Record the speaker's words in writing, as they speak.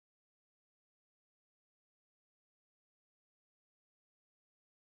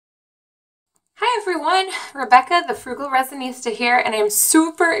Hi everyone, Rebecca, the Frugal Resinista here, and I'm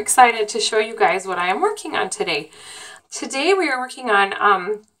super excited to show you guys what I am working on today. Today we are working on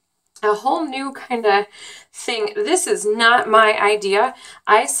a whole new kind of thing. This is not my idea.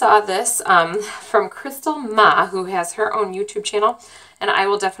 I saw this from Crystal Ma, who has her own YouTube channel, and I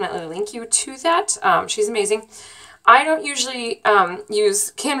will definitely link you to that. She's amazing. I don't usually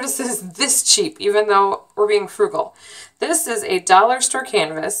use canvases this cheap, even though we're being frugal. This is a dollar store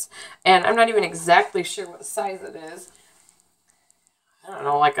canvas, and I'm not even exactly sure what size it is. I don't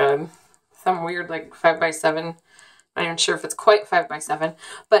know, like some weird like 5x7. I'm not even sure if it's quite 5x7.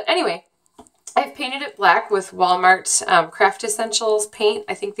 But anyway, I've painted it black with Walmart Craft Essentials paint.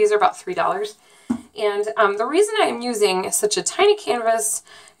 I think these are about $3. And the reason I'm using such a tiny canvas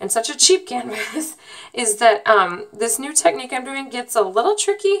and such a cheap canvas is that this new technique I'm doing gets a little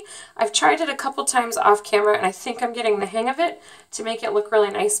tricky. I've tried it a couple times off camera, and I think I'm getting the hang of it to make it look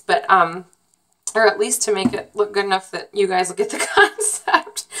really nice, but or at least to make it look good enough that you guys will get the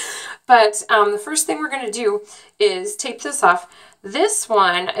concept. But the first thing we're going to do is tape this off. This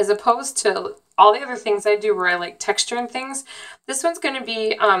one, as opposed to all the other things I do where I like texture and things, this one's going to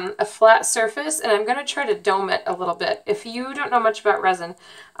be a flat surface, and I'm going to try to dome it a little bit. If you don't know much about resin,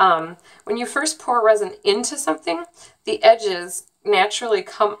 when you first pour resin into something, the edges naturally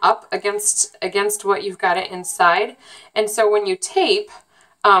come up against what you've got it inside. And so when you tape,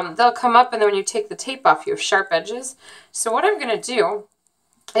 they'll come up, and then when you take the tape off, you have sharp edges. So what I'm going to do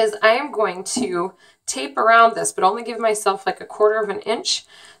is I am going to tape around this, but only give myself like 1/4 of an inch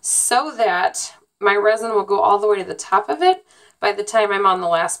so that my resin will go all the way to the top of it by the time I'm on the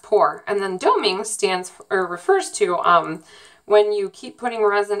last pour. And then doming refers to when you keep putting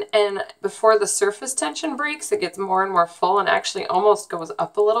resin in before the surface tension breaks, it gets more and more full and actually almost goes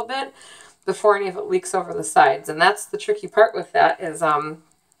up a little bit before any of it leaks over the sides. And that's the tricky part with that, is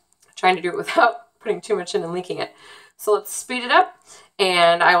trying to do it without putting too much in and leaking it. So let's speed it up,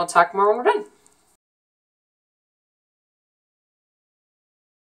 and I will talk more when we're done.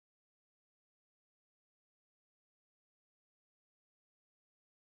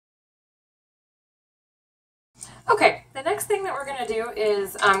 Okay, the next thing that we're going to do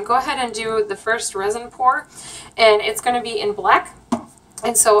is go ahead and do the first resin pour, and it's going to be in black.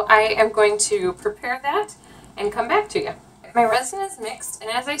 And so I am going to prepare that and come back to you. My resin is mixed,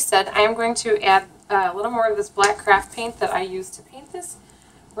 and as I said, I am going to add a little more of this black craft paint that I used to paint this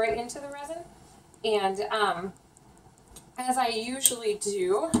right into the resin. And as I usually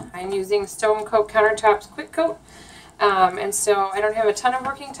do, I'm using Stone Coat Countertops Quick Coat. And so I don't have a ton of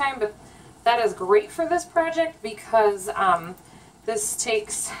working time, but that is great for this project because this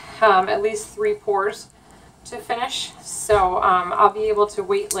takes at least 3 pours to finish. So I'll be able to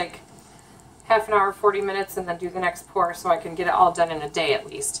wait like half an hour, 40 minutes, and then do the next pour so I can get it all done in a day at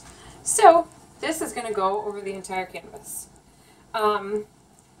least. So this is going to go over the entire canvas.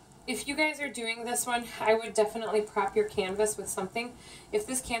 If you guys are doing this one, I would definitely prop your canvas with something. If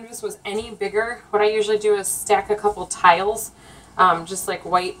this canvas was any bigger, what I usually do is stack a couple tiles, just like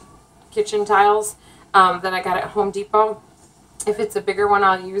white kitchen tiles that I got at Home Depot. If it's a bigger one,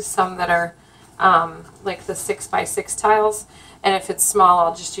 I'll use some that are like the 6x6 tiles, and if it's small,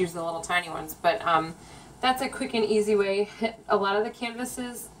 I'll just use the little tiny ones. But that's a quick and easy way. A lot of the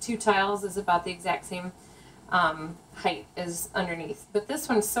canvases, 2 tiles is about the exact same height as underneath, but this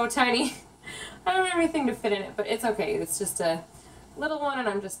one's so tiny I don't have anything to fit in it, but it's okay. It's just a little one, and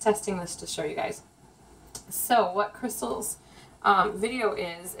I'm just testing this to show you guys. So what Crystal's video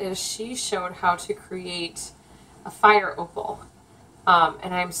is she showed how to create a fire opal,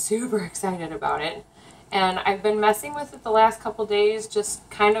 and I'm super excited about it. And I've been messing with it the last couple days, just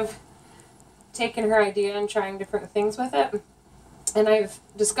kind of taking her idea and trying different things with it. And I've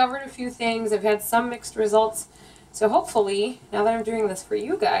discovered a few things. I've had some mixed results. So hopefully, now that I'm doing this for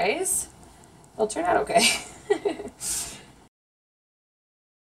you guys, it'll turn out okay.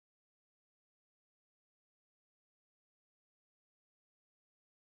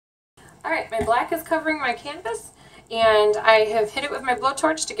 Alright, my black is covering my canvas, and I have hit it with my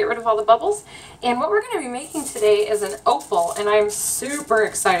blowtorch to get rid of all the bubbles. And what we're going to be making today is an opal, and I'm super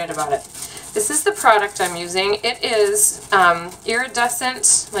excited about it. This is the product I'm using. It is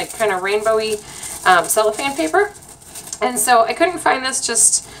iridescent, like kind of rainbowy cellophane paper. And so I couldn't find this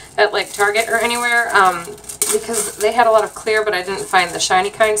just at like Target or anywhere because they had a lot of clear, but I didn't find the shiny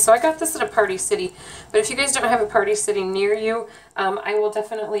kind. So I got this at a Party City. But if you guys don't have a Party City near you, I will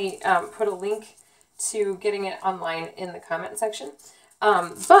definitely put a link to getting it online in the comment section.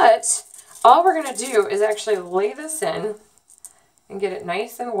 But all we're going to do is actually lay this in and get it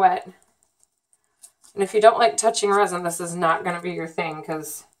nice and wet. And if you don't like touching resin, this is not going to be your thing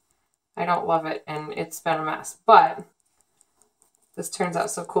because I don't love it, and it's been a mess, but this turns out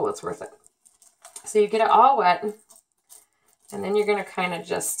so cool, it's worth it. So you get it all wet, and then you're going to kind of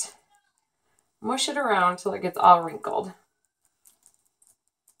just mush it around till it gets all wrinkled.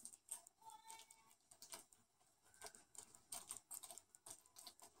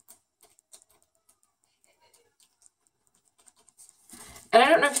 And I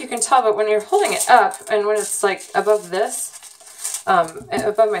don't know if you can tell, but when you're holding it up and when it's like above this,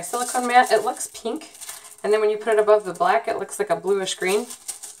 above my silicone mat, it looks pink. And then when you put it above the black, it looks like a bluish green.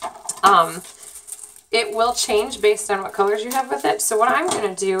 It will change based on what colors you have with it. So what I'm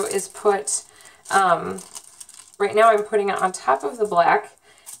going to do is put, right now I'm putting it on top of the black.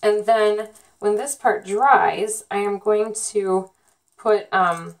 And then when this part dries, I am going to put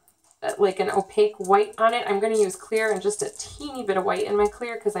like an opaque white on it. I'm going to use clear and just a teeny bit of white in my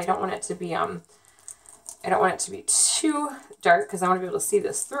clear because I don't want it to be I don't want it to be too dark because I want to be able to see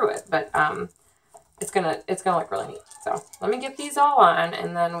this through it. But it's gonna look really neat. So let me get these all on,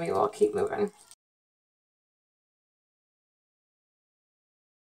 and then we will keep moving.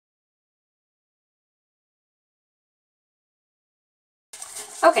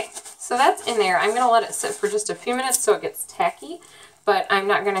 Okay, so that's in there. I'm going to let it sit for just a few minutes so it gets tacky, but I'm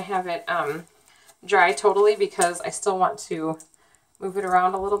not going to have it dry totally because I still want to move it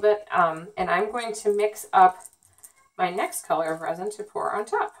around a little bit. And I'm going to mix up my next color of resin to pour on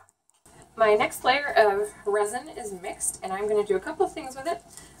top. My next layer of resin is mixed, and I'm going to do a couple of things with it.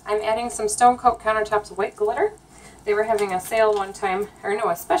 I'm adding some Stone Coat Countertops white glitter. They were having a sale one time, or no,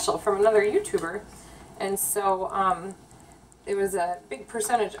 a special from another YouTuber, and so it was a big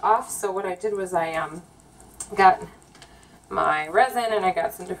percentage off. So what I did was I got my resin and I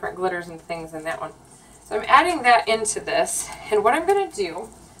got some different glitters and things in that one. So I'm adding that into this, and what I'm going to do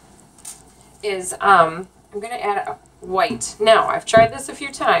is I'm going to add a white. Now, I've tried this a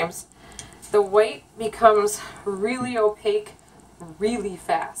few times. The white becomes really opaque really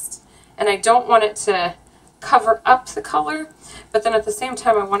fast, and I don't want it to cover up the color, but then at the same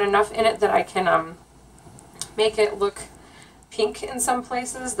time I want enough in it that I can make it look pink in some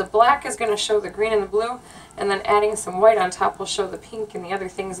places. The black is going to show the green and the blue, and then adding some white on top will show the pink and the other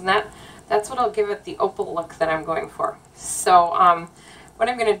things, and that's what will give it the opal look that I'm going for. So what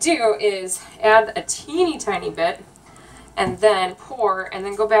I'm going to do is add a teeny tiny bit and then pour, and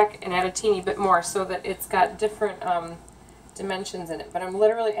then go back and add a teeny bit more so that it's got different dimensions in it. But I'm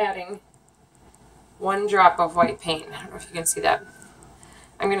literally adding 1 drop of white paint. I don't know if you can see that.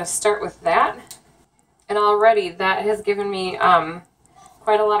 I'm going to start with that, and already that has given me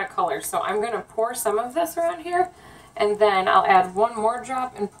quite a lot of color. So I'm going to pour some of this around here, and then I'll add 1 more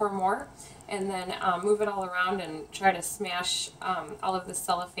drop and pour more, and then move it all around and try to smash all of the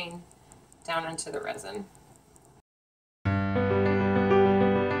cellophane down into the resin.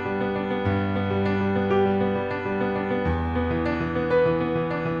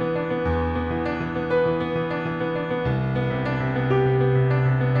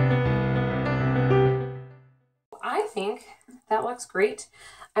 I think that looks great.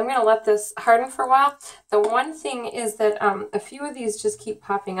 I'm going to let this harden for a while. The one thing is that a few of these just keep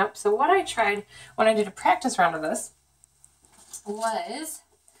popping up. So what I tried when I did a practice round of this was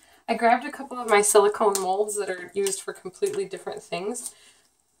I grabbed a couple of my silicone molds that are used for completely different things,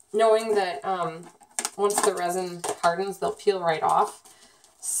 knowing that once the resin hardens, they'll peel right off.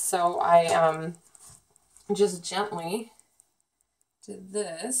 So I just gently did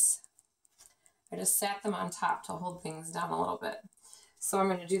this. I just sat them on top to hold things down a little bit. So I'm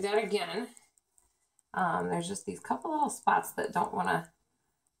going to do that again. There's just these couple little spots that don't want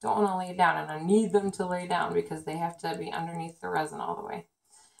to lay down, and I need them to lay down because they have to be underneath the resin all the way.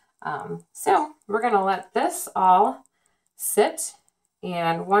 So we're going to let this all sit,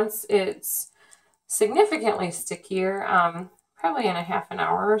 and once it's significantly stickier, probably in a half an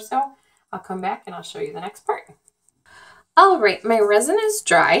hour or so, I'll come back and I'll show you the next part. Alright, my resin is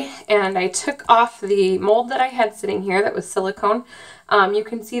dry, and I took off the mold that I had sitting here that was silicone. You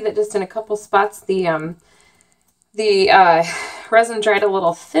can see that just in a couple spots the resin dried a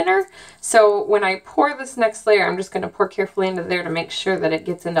little thinner. So when I pour this next layer, I'm just going to pour carefully into there to make sure that it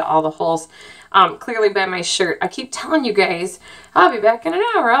gets into all the holes. Clearly by my shirt, I keep telling you guys, I'll be back in an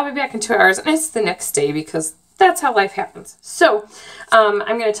hour, I'll be back in 2 hours, and it's the next day because that's how life happens. So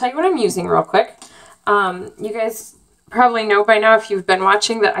I'm going to tell you what I'm using real quick. You guys probably know by now if you've been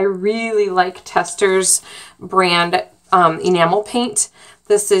watching that I really like Tester's brand enamel paint.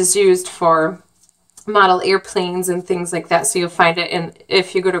 This is used for model airplanes and things like that, so you'll find it in,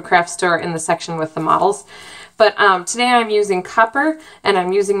 if you go to a craft store, in the section with the models. But today I'm using copper, and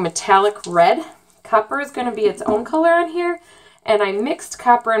I'm using metallic red. Copper is going to be its own color on here, And I mixed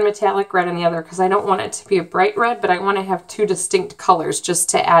copper and metallic red in the other because I don't want it to be a bright red, but I want to have two distinct colors just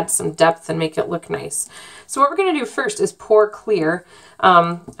to add some depth and make it look nice. So what we're going to do first is pour clear.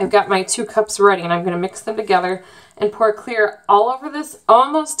 I've got my 2 cups ready, and I'm going to mix them together and pour clear all over this,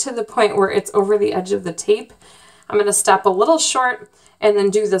 almost to the point where it's over the edge of the tape. I'm going to stop a little short and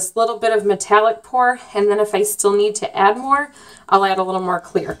then do this little bit of metallic pour, and then if I still need to add more, I'll add a little more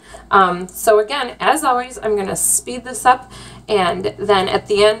clear. So again, as always, I'm going to speed this up, and then at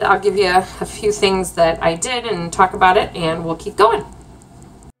the end I'll give you a few things that I did and talk about it, and we'll keep going.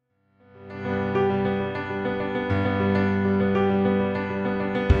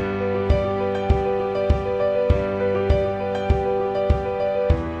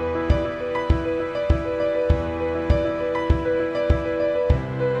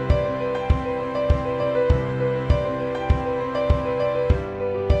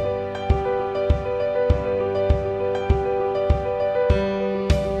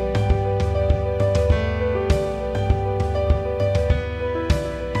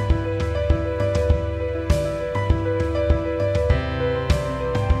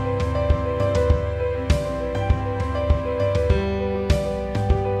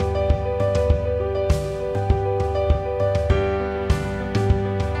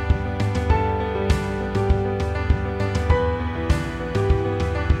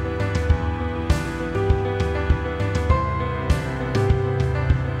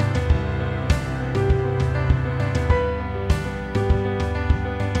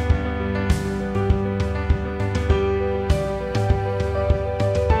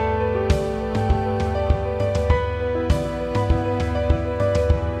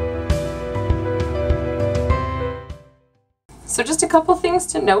 So just a couple things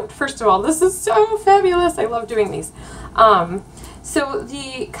to note. First of all, this is so fabulous. I love doing these. So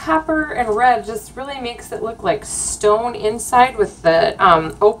the copper and red just really makes it look like stone inside with the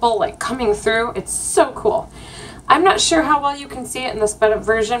opal like coming through. It's so cool. I'm not sure how well you can see it in the sped up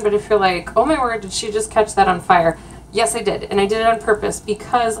version, but if you're like, oh my word, did she just catch that on fire? Yes, I did. And I did it on purpose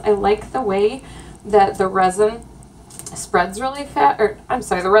because I like the way that the resin spreads really fast, or I'm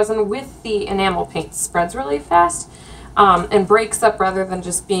sorry, the resin with the enamel paint spreads really fast. And breaks up rather than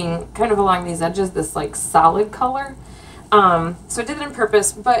just being kind of along these edges, this like solid color. So I did it on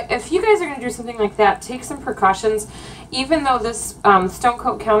purpose, but if you guys are going to do something like that, take some precautions. Even though this Stone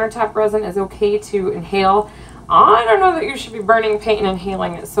Coat countertop resin is okay to inhale, I don't know that you should be burning paint and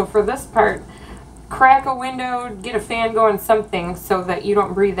inhaling it. So for this part, crack a window, get a fan going, something so that you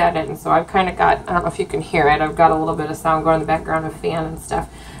don't breathe that in. So I've kind of got, I don't know if you can hear it, I've got a little bit of sound going in the background, a fan and stuff.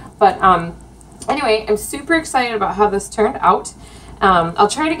 But anyway, I'm super excited about how this turned out. I'll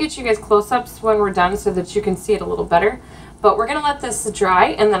try to get you guys close-ups when we're done so that you can see it a little better. But we're going to let this dry,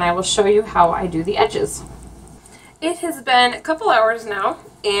 and then I will show you how I do the edges. It has been a couple hours now,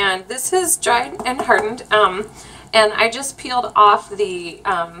 and this has dried and hardened. And I just peeled off the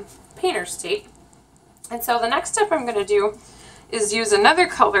painter's tape. And so the next step I'm going to do is use another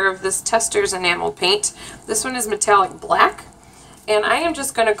color of this Tester's enamel paint. This one is metallic black. And I am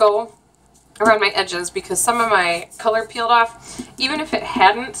just going to go around my edges because some of my color peeled off. Even if it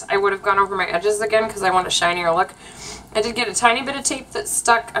hadn't, I would have gone over my edges again because I want a shinier look. I did get a tiny bit of tape that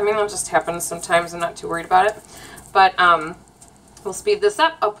stuck. I mean, that just happens sometimes. I'm not too worried about it. But we'll speed this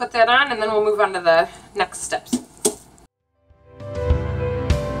up. I'll put that on and then we'll move on to the next steps.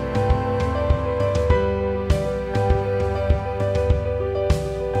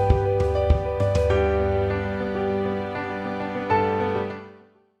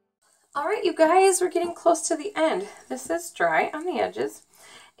 Alright, you guys, we're getting close to the end. This is dry on the edges.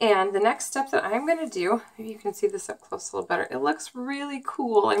 And the next step that I'm going to do, maybe you can see this up close a little better. It looks really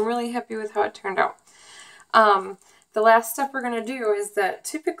cool. I'm really happy with how it turned out. The last step we're going to do is that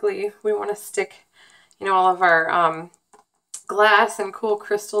typically we want to stick, you know, all of our glass and cool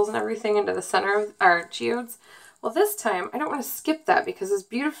crystals and everything into the center of our geodes. Well, this time I don't want to skip that because as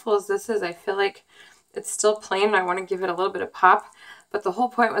beautiful as this is, I feel like it's still plain and I want to give it a little bit of pop. But the whole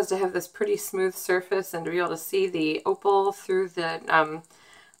point was to have this pretty smooth surface and to be able to see the opal through the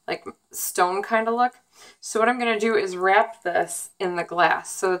like stone kind of look. So what I'm going to do is wrap this in the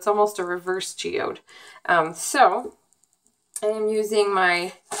glass. So it's almost a reverse geode. So I am using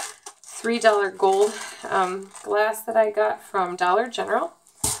my $3 gold glass that I got from Dollar General.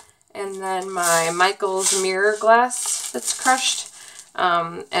 And then my Michael's mirror glass that's crushed.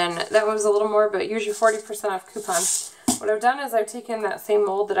 And that was a little more, but use your 40% off coupon. What I've done is I've taken that same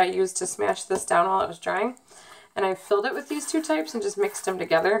mold that I used to smash this down while it was drying, and I've filled it with these two types and just mixed them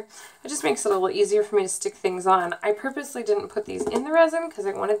together. It just makes it a little easier for me to stick things on. I purposely didn't put these in the resin because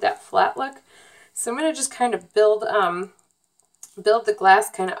I wanted that flat look. So I'm going to just kind of build build the glass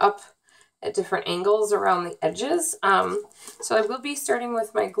kind of up at different angles around the edges. So I will be starting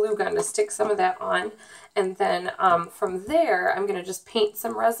with my glue gun to stick some of that on. And then from there, I'm going to just paint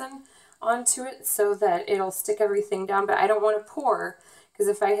some resin onto it so that it'll stick everything down. But I don't want to pour, because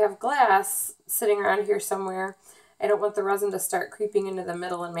if I have glass sitting around here somewhere, I don't want the resin to start creeping into the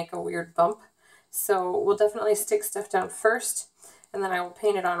middle and make a weird bump. So we'll definitely stick stuff down first, and then I will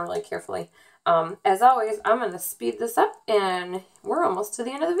paint it on really carefully. As always, I'm going to speed this up, and we're almost to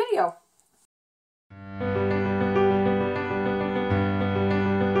the end of the video.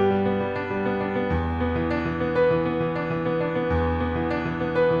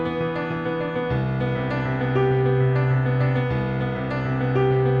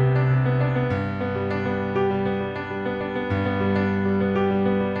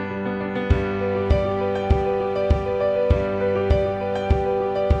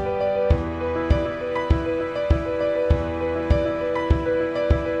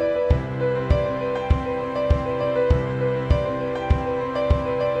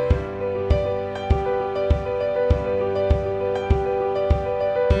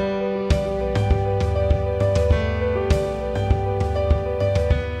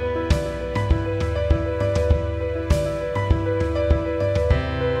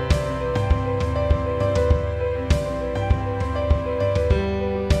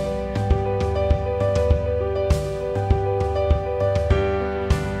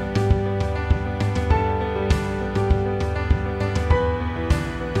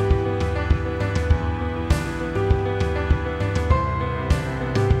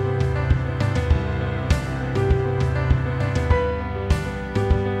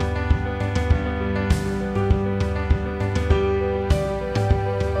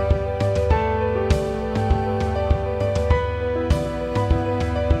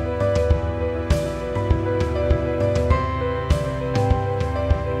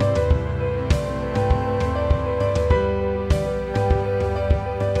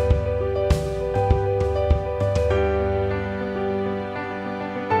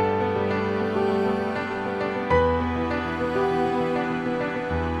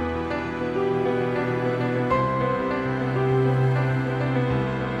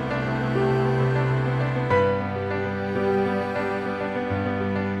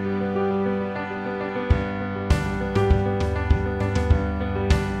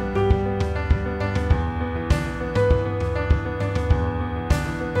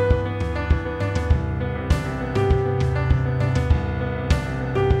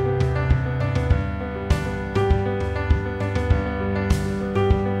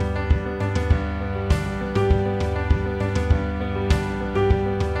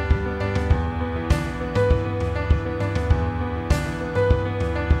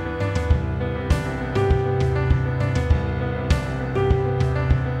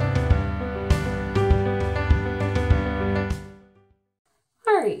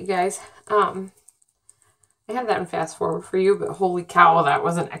 Alright, you guys, I have that in fast forward for you, but holy cow, that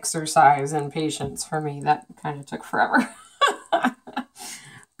was an exercise in patience for me. That kind of took forever.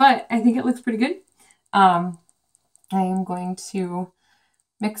 But I think it looks pretty good. I am going to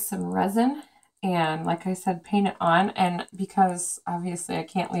mix some resin and, like I said, paint it on. And because obviously I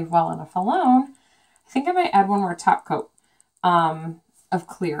can't leave well enough alone, I think I might add one more top coat of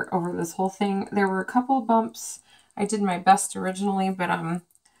clear over this whole thing. There were a couple of bumps. I did my best originally, but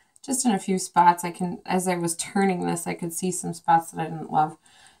just in a few spots, as I was turning this, I could see some spots that I didn't love.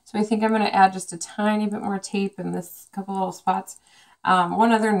 So I think I'm going to add just a tiny bit more tape in this couple little spots.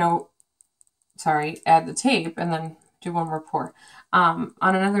 One other note, sorry, add the tape and then do one more pour. On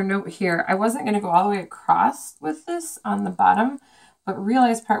another note here, I wasn't going to go all the way across with this on the bottom, but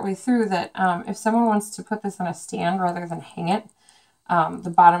realized partway through that if someone wants to put this on a stand rather than hang it,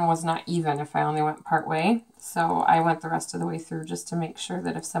 the bottom was not even if I only went part way. So I went the rest of the way through just to make sure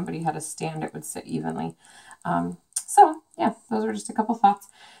that if somebody had a stand, it would sit evenly. So yeah, those are just a couple thoughts.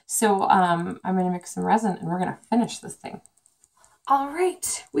 So I'm going to mix some resin and we're going to finish this thing. All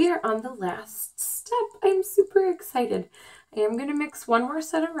right, we are on the last step. I'm super excited. I am going to mix one more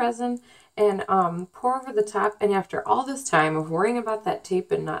set of resin and pour over the top. And after all this time of worrying about that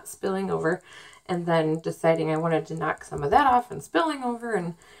tape and not spilling over, and then deciding I wanted to knock some of that off and spilling over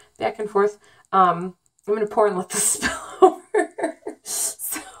and back and forth, I'm going to pour and let this spill over.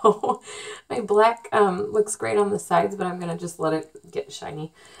 So my black looks great on the sides, but I'm going to just let it get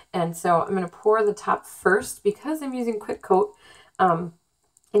shiny. And so I'm going to pour the top first because I'm using quick coat. I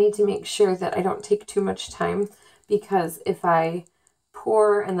need to make sure that I don't take too much time, because if I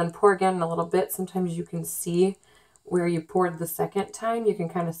pour and then pour again in a little bit, sometimes you can see where you poured the second time. You can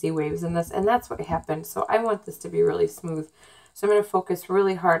kind of see waves in this, and that's what happened. So I want this to be really smooth. So I'm going to focus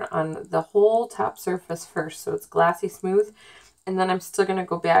really hard on the whole top surface first, so it's glassy smooth. And then I'm still going to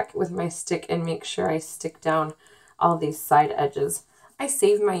go back with my stick and make sure I stick down all these side edges. I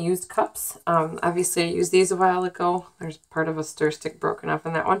save my used cups. Obviously I used these a while ago. There's part of a stir stick broken off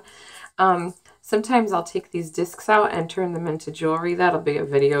in that one. Sometimes I'll take these discs out and turn them into jewelry. That'll be a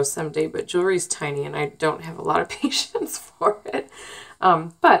video someday, but jewelry's tiny and I don't have a lot of patience for it.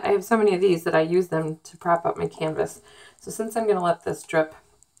 But I have so many of these that I use them to prop up my canvas. So since I'm going to let this drip,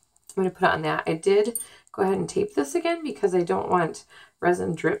 I'm going to put it on that. I did go ahead and tape this again because I don't want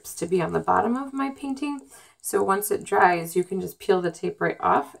resin drips to be on the bottom of my painting. So once it dries, you can just peel the tape right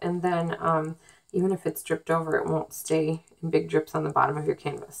off, and then even if it's dripped over, it won't stay in big drips on the bottom of your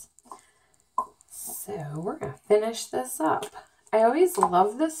canvas. So we're going to finish this up. I always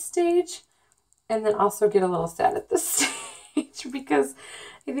love this stage and then also get a little sad at this stage because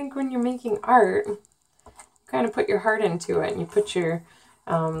I think when you're making art, you kind of put your heart into it and you put your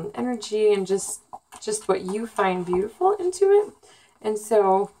energy and just what you find beautiful into it. And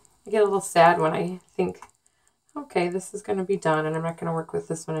so I get a little sad when I think, okay, this is going to be done and I'm not going to work with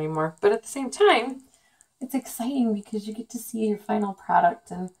this one anymore. But at the same time, it's exciting because you get to see your final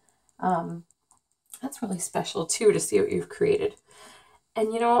product, and that's really special too, to see what you've created.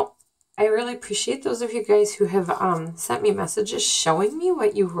 And you know, I really appreciate those of you guys who have sent me messages showing me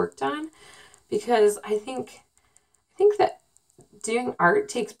what you've worked on, because I think that doing art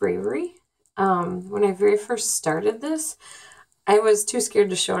takes bravery. When I very first started this, I was too scared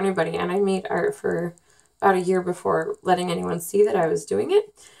to show anybody, and I made art for about a year before letting anyone see that I was doing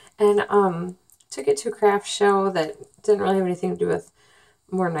it, and took it to a craft show that didn't really have anything to do with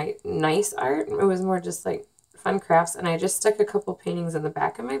more nice art. It was more just like fun crafts, and I just stuck a couple paintings in the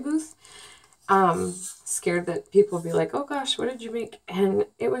back of my booth, scared that people would be like, oh gosh, what did you make? And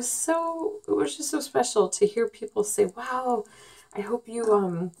it was just so special to hear people say, wow, I hope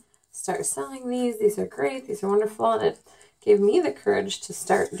you start selling these are great, these are wonderful. And it gave me the courage to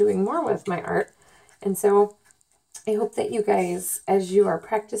start doing more with my art. And so I hope that you guys, as you are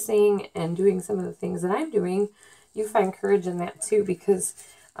practicing and doing some of the things that I'm doing, you find courage in that too, because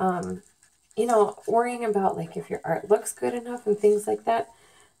you know, worrying about like if your art looks good enough and things like that,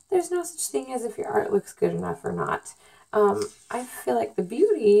 there's no such thing as if your art looks good enough or not. I feel like the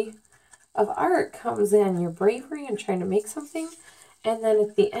beauty of art comes in your bravery and trying to make something, and then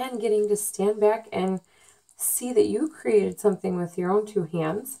at the end getting to stand back and see that you created something with your own two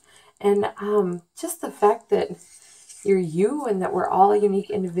hands. And just the fact that you're you and that we're all unique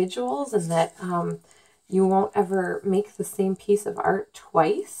individuals, and that you won't ever make the same piece of art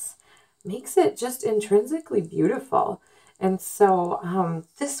twice makes it just intrinsically beautiful. And so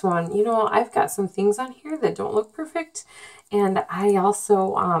this one, you know, I've got some things on here that don't look perfect. And I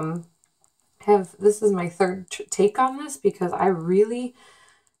also this is my third take on this because I really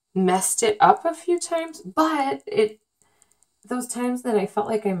messed it up a few times. But those times that I felt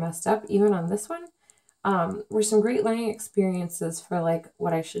like I messed up, even on this one, were some great learning experiences for like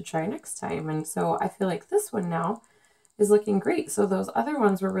what I should try next time. And so I feel like this one now is looking great. So those other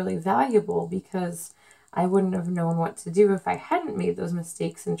ones were really valuable because I wouldn't have known what to do if I hadn't made those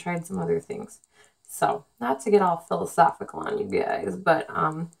mistakes and tried some other things. So not to get all philosophical on you guys, but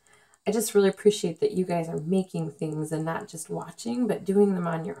I just really appreciate that you guys are making things and not just watching, but doing them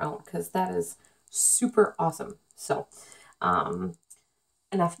on your own, because that is super awesome. So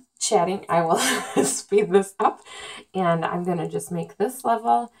enough chatting. I will speed this up, and I'm going to just make this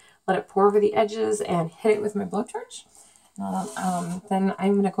level, let it pour over the edges, and hit it with my blowtorch. Then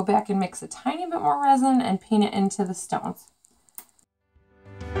I'm going to go back and mix a tiny bit more resin and paint it into the stones.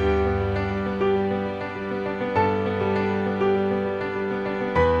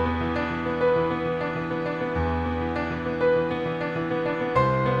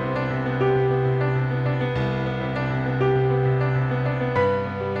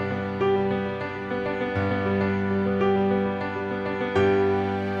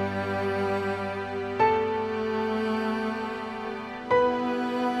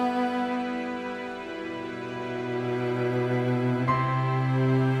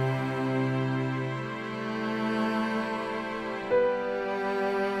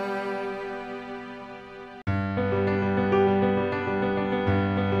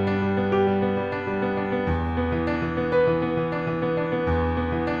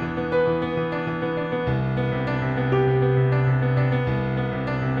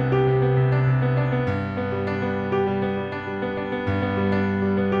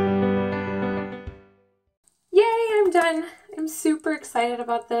 excited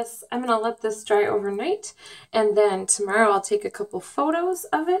about this. I'm going to let this dry overnight, and then tomorrow I'll take a couple photos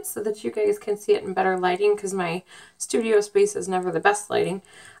of it so that you guys can see it in better lighting, because my studio space is never the best lighting.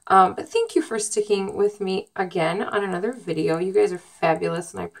 But thank you for sticking with me again on another video. You guys are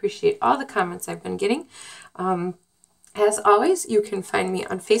fabulous, and I appreciate all the comments I've been getting. As always, you can find me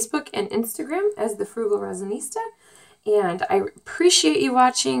on Facebook and Instagram as the Frugal Resinista. And I appreciate you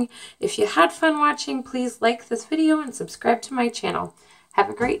watching. If you had fun watching, please like this video and subscribe to my channel.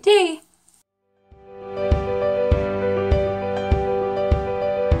 Have a great day.